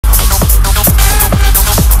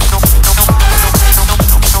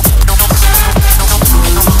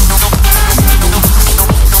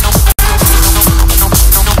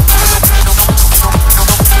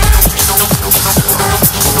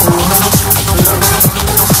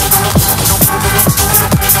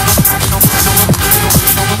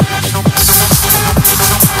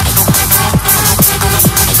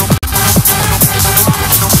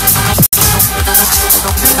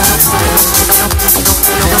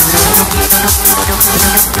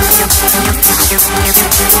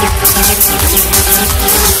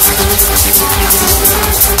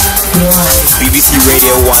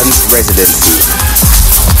Radio 1's residency.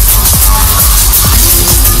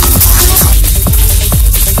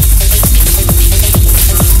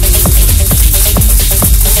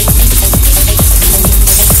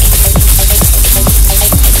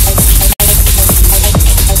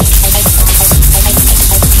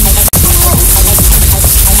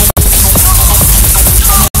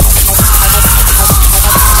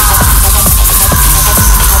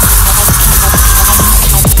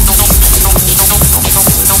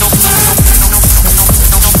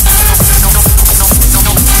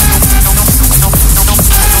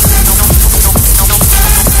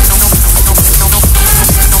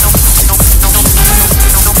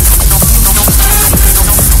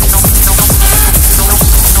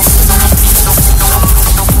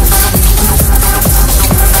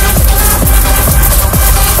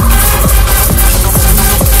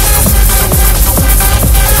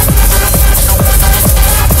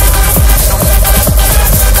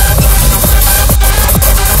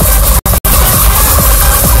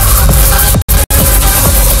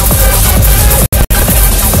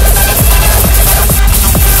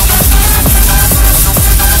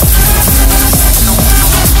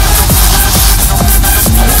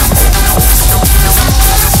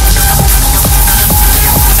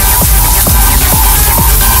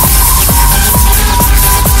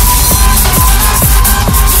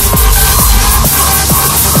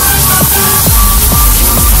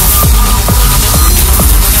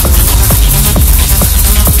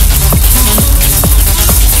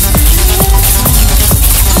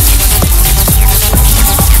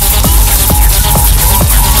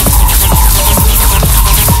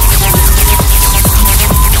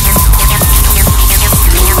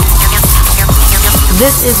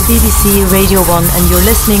 This is BBC Radio 1 and you're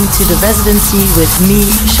listening to The Residency with me,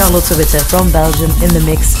 Charlotte Witte from Belgium in the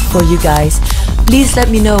mix for you guys. Please let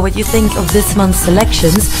me know what you think of this month's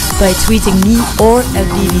selections by tweeting me or at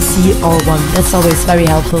BBC R1. That's always very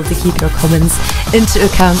helpful to keep your comments into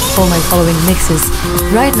account for my following mixes.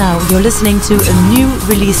 Right now you're listening to a new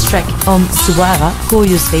release track on Suara,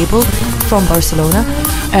 Koyu's label from Barcelona.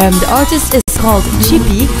 The artist is called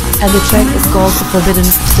Chippy and the track is called Forbidden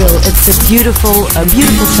Thrill. It's a beautiful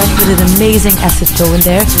track with an amazing acid flow in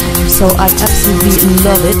there. So I absolutely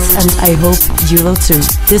love it and I hope you will too.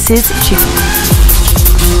 This is Chippy.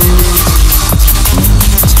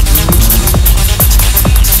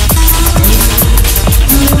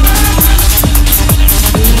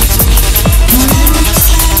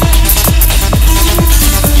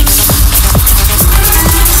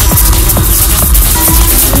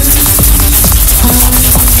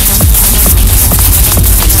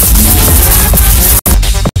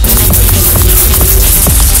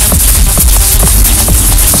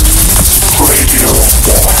 Radio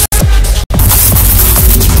 1.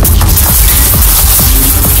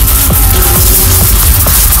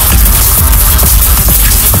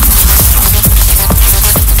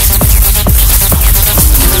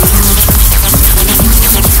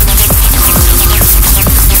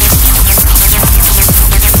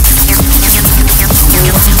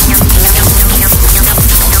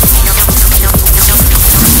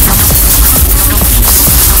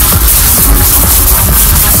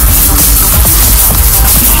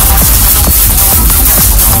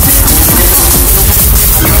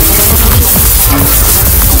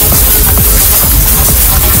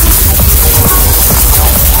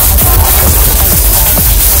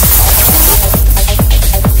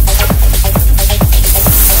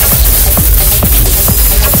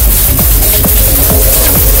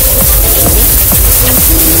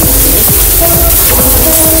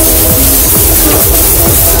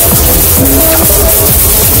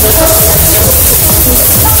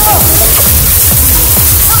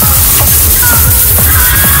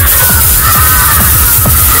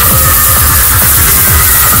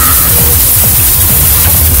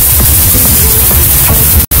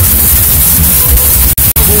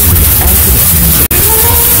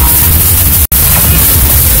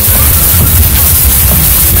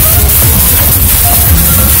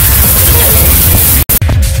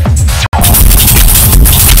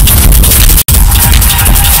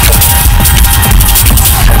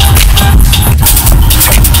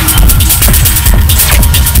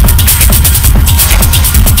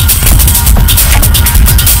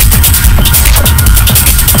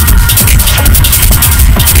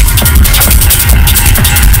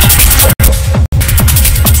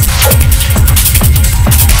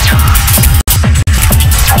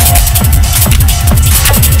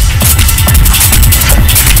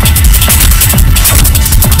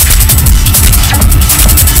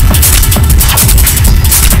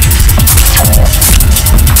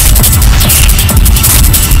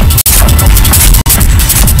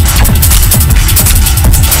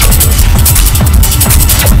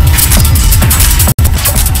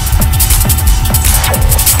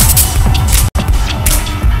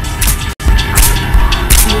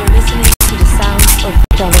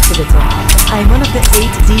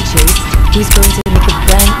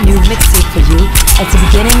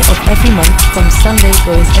 beginning of every month, from Sunday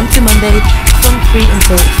going into Monday, from 3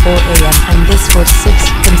 until 4 a.m. and this for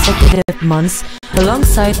 6 consecutive months,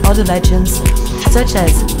 alongside other legends such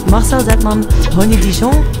as Marcel Detman, Ronnie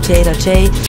Dijon, Jada J,